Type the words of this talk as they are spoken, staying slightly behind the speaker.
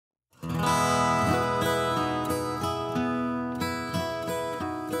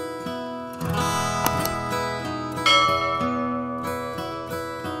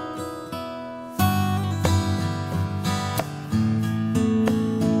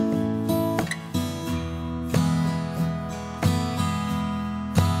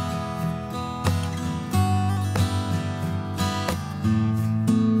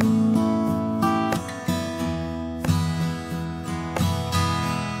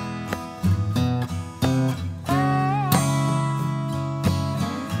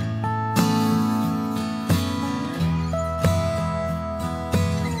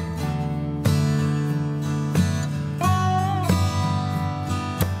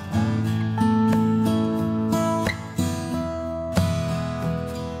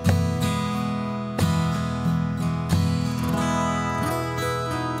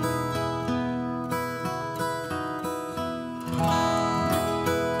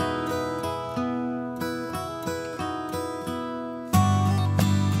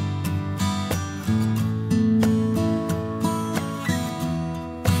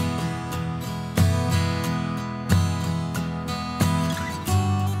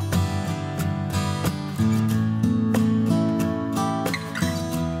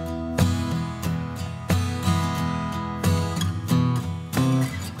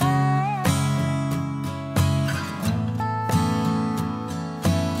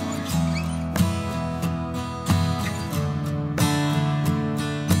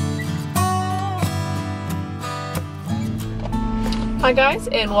Hi guys,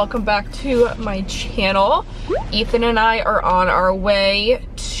 and welcome back to my channel. Ethan and I are on our way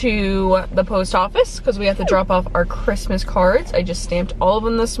to the post office because we have to drop off our Christmas cards. I just stamped all of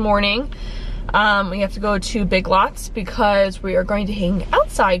them this morning. We have to go to Big Lots because we are going to hang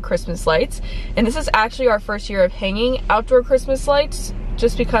outside Christmas lights. And this is actually our first year of hanging outdoor Christmas lights,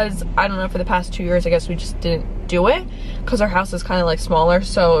 just because, I don't know, for the past 2 years, I guess we just didn't do it because our house is kind of like smaller.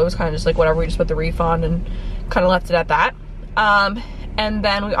 So it was kind of just like whatever, we just put the wreath on and kind of left it at that. And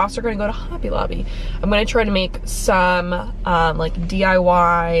then we also are going to go to Hobby Lobby. I'm going to try to make some like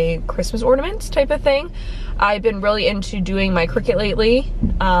DIY Christmas ornaments type of thing. I've been really into doing my Cricut lately,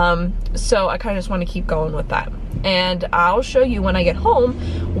 so I kind of just want to keep going with that. And I'll show you when I get home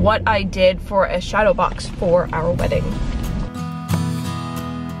what I did for a shadow box for our wedding.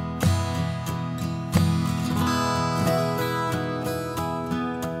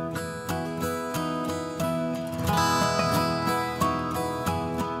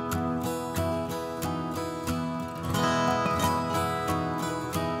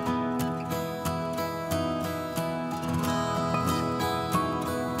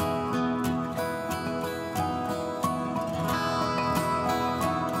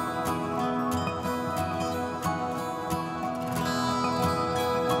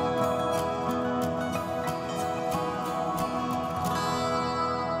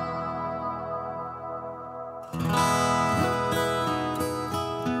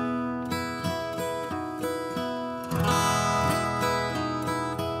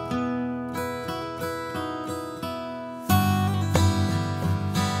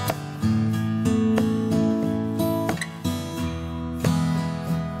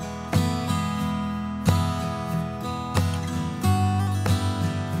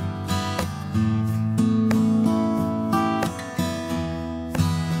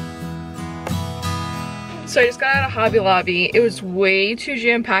 So I just got out of Hobby Lobby. It was way too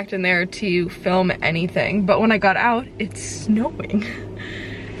jam-packed in there to film anything, but when I got out, it's snowing.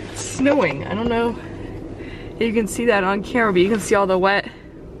 It's snowing. I don't know if you can see that on camera, but you can see all the wet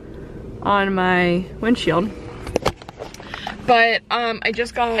on my windshield. But I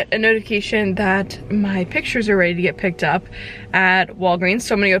just got a notification that my pictures are ready to get picked up at Walgreens,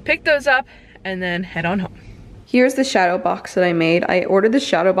 so I'm gonna go pick those up and then head on home. Here's the shadow box that I made. I ordered the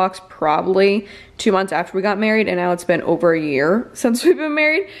shadow box probably 2 months after we got married, and now it's been over a year since we've been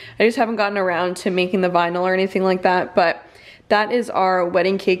married. I just haven't gotten around to making the vinyl or anything like that, but that is our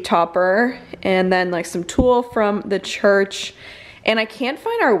wedding cake topper, and then like some tulle from the church. And I can't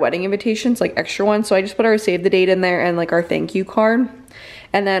find our wedding invitations, like extra ones, so I just put our save the date in there and like our thank you card.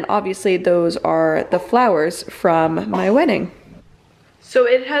 And then obviously those are the flowers from my wedding. So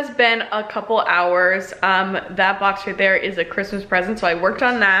it has been a couple hours. That box right there is a Christmas present, so I worked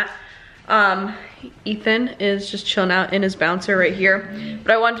on that. Ethan is just chilling out in his bouncer right here.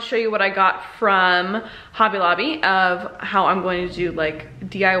 But I wanted to show you what I got from Hobby Lobby of how I'm going to do like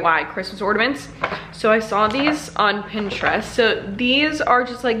DIY Christmas ornaments. So I saw these on Pinterest. So these are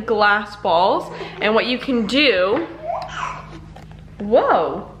just like glass balls, and what you can do,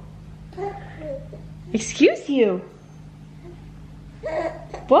 whoa, excuse you.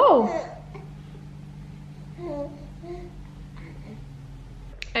 Whoa.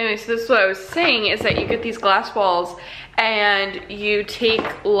 Anyway, so this is what I was saying, is that you get these glass balls and you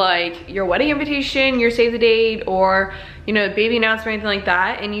take like your wedding invitation, your save the date, or you know, baby announcement or anything like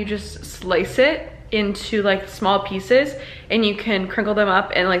that, and you just slice it into like small pieces, and you can crinkle them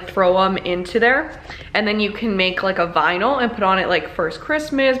up and like throw them into there, and then you can make like a vinyl and put on it like first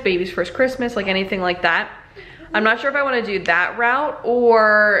Christmas, baby's first Christmas, like anything like that. I'm not sure if I want to do that route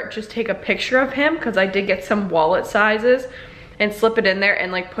or just take a picture of him, because I did get some wallet sizes and slip it in there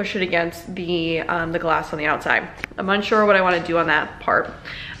and like push it against the glass on the outside. I'm unsure what I want to do on that part.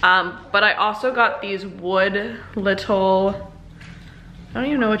 But I also got these wood little, I don't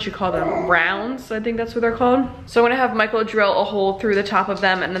even know what you call them, rounds, I think that's what they're called. So I'm gonna have Michael drill a hole through the top of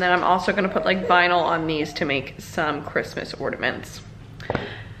them, and then I'm also gonna put like vinyl on these to make some Christmas ornaments.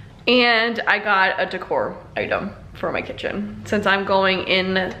 And I got a decor item for my kitchen, since I'm going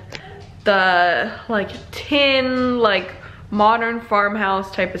in the like tin, like modern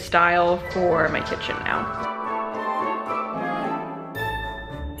farmhouse type of style for my kitchen now.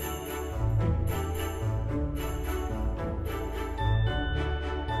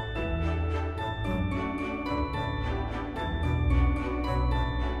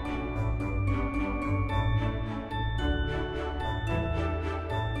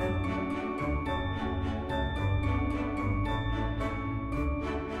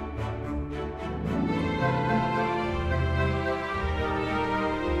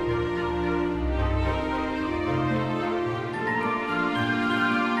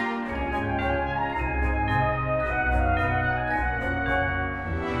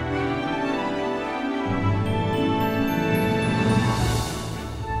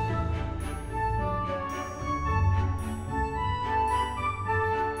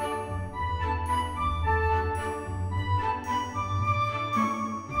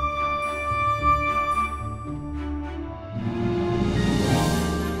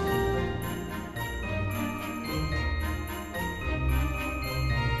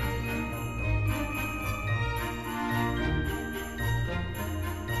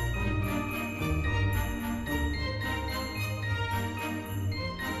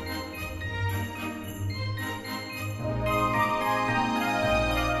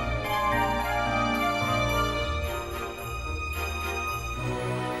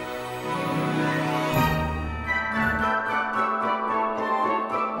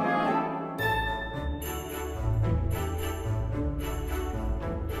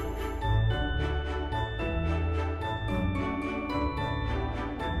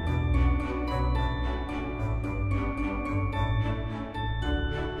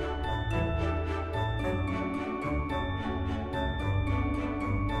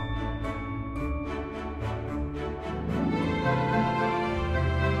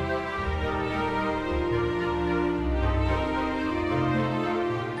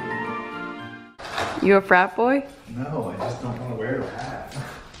 You a frat boy? No, I just don't want to wear a hat.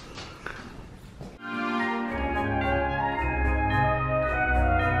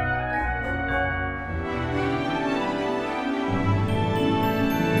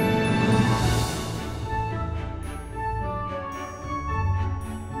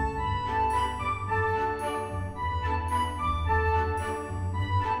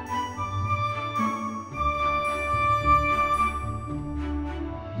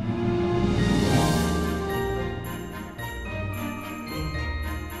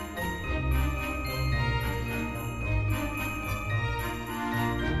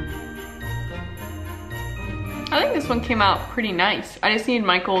 I think this one came out pretty nice. I just need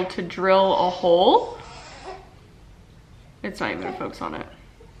Michael to drill a hole. It's not even gonna focus on it.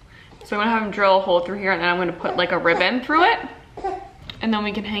 So I'm gonna have him drill a hole through here, and then I'm gonna put like a ribbon through it, and then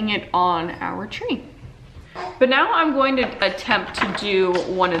we can hang it on our tree. But now I'm going to attempt to do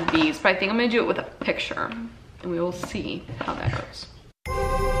one of these, but I think I'm gonna do it with a picture, and we will see how that goes.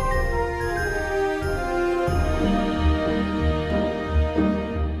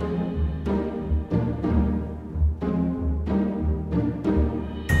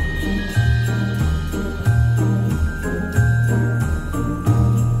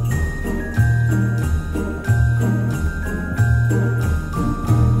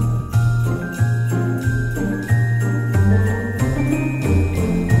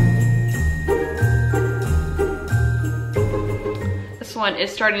 One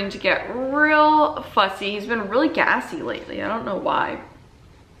is starting to get real fussy. He's been really gassy lately. I don't know why.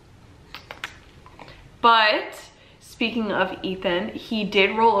 But speaking of Ethan, he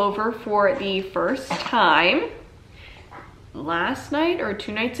did roll over for the first time last night or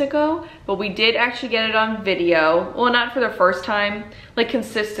 2 nights ago, but we did actually get it on video. Well, not for the first time, like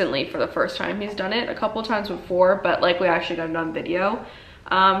consistently for the first time. He's done it a couple times before, but like we actually got it on video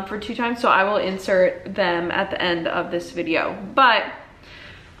for 2 times. So I will insert them at the end of this video. But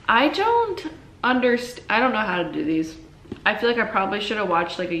I don't know how to do these. I feel like I probably should have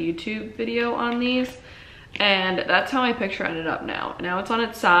watched like a YouTube video on these, and that's how my picture ended up now. Now it's on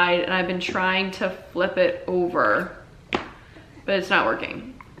its side, and I've been trying to flip it over, but it's not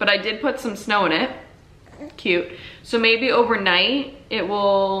working. But I did put some snow in it. Cute. So maybe overnight it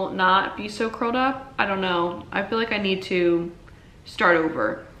will not be so curled up. I don't know. I feel like I need to start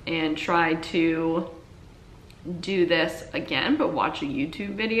over and try to do this again, but watch a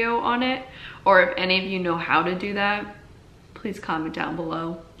YouTube video on it. Or if any of you know how to do that, please comment down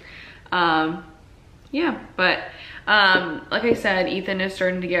below. Yeah, but like I said, Ethan is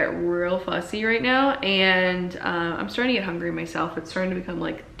starting to get real fussy right now, and I'm starting to get hungry myself. It's starting to become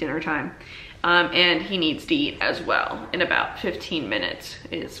like dinner time, and he needs to eat as well. In about 15 minutes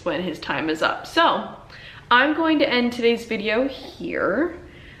is when his time is up. So I'm going to end today's video here.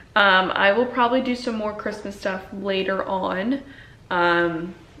 I will probably do some more Christmas stuff later on,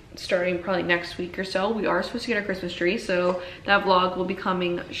 starting probably next week or so. We are supposed to get our Christmas tree, so that vlog will be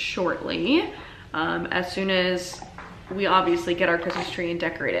coming shortly, as soon as we obviously get our Christmas tree and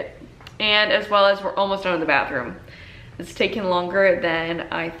decorate it. And as well as we're almost done with the bathroom. It's taken longer than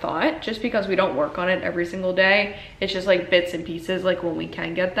I thought, just because we don't work on it every single day. It's just like bits and pieces, like when we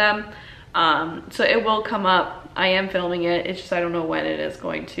can get them. So it will come up. I am filming it. It's just I don't know when it is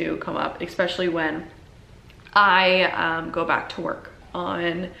going to come up, especially when I go back to work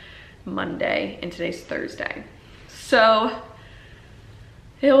on Monday, and today's Thursday. So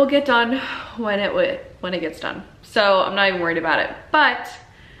it will get done when it gets done. So I'm not even worried about it. But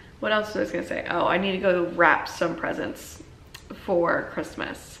what else was I was gonna say? Oh, I need to go wrap some presents for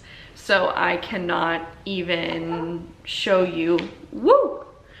Christmas. So I cannot even show you,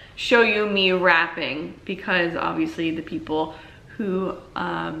 show you me wrapping, because obviously the people who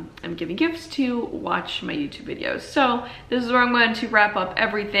I'm giving gifts to watch my YouTube videos. So this is where I'm going to wrap up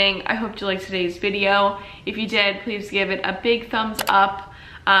everything. I hope you liked today's video. If you did, please give it a big thumbs up.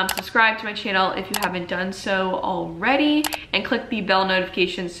 Subscribe to my channel if you haven't done so already, and click the bell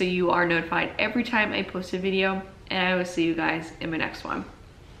notification so you are notified every time I post a video. And I will see you guys in my next one.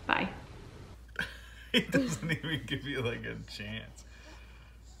 Bye. He doesn't even give you like a chance.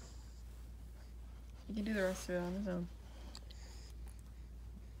 You can do the rest of it on his own.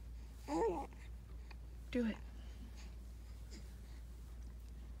 Do it.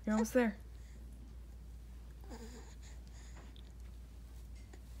 You're almost there.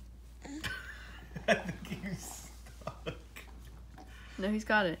 I think he's stuck. No, he's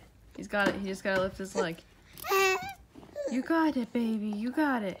got it. He's got it. He just gotta lift his leg. You got it, baby. You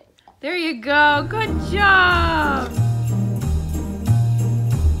got it. There you go. Good job.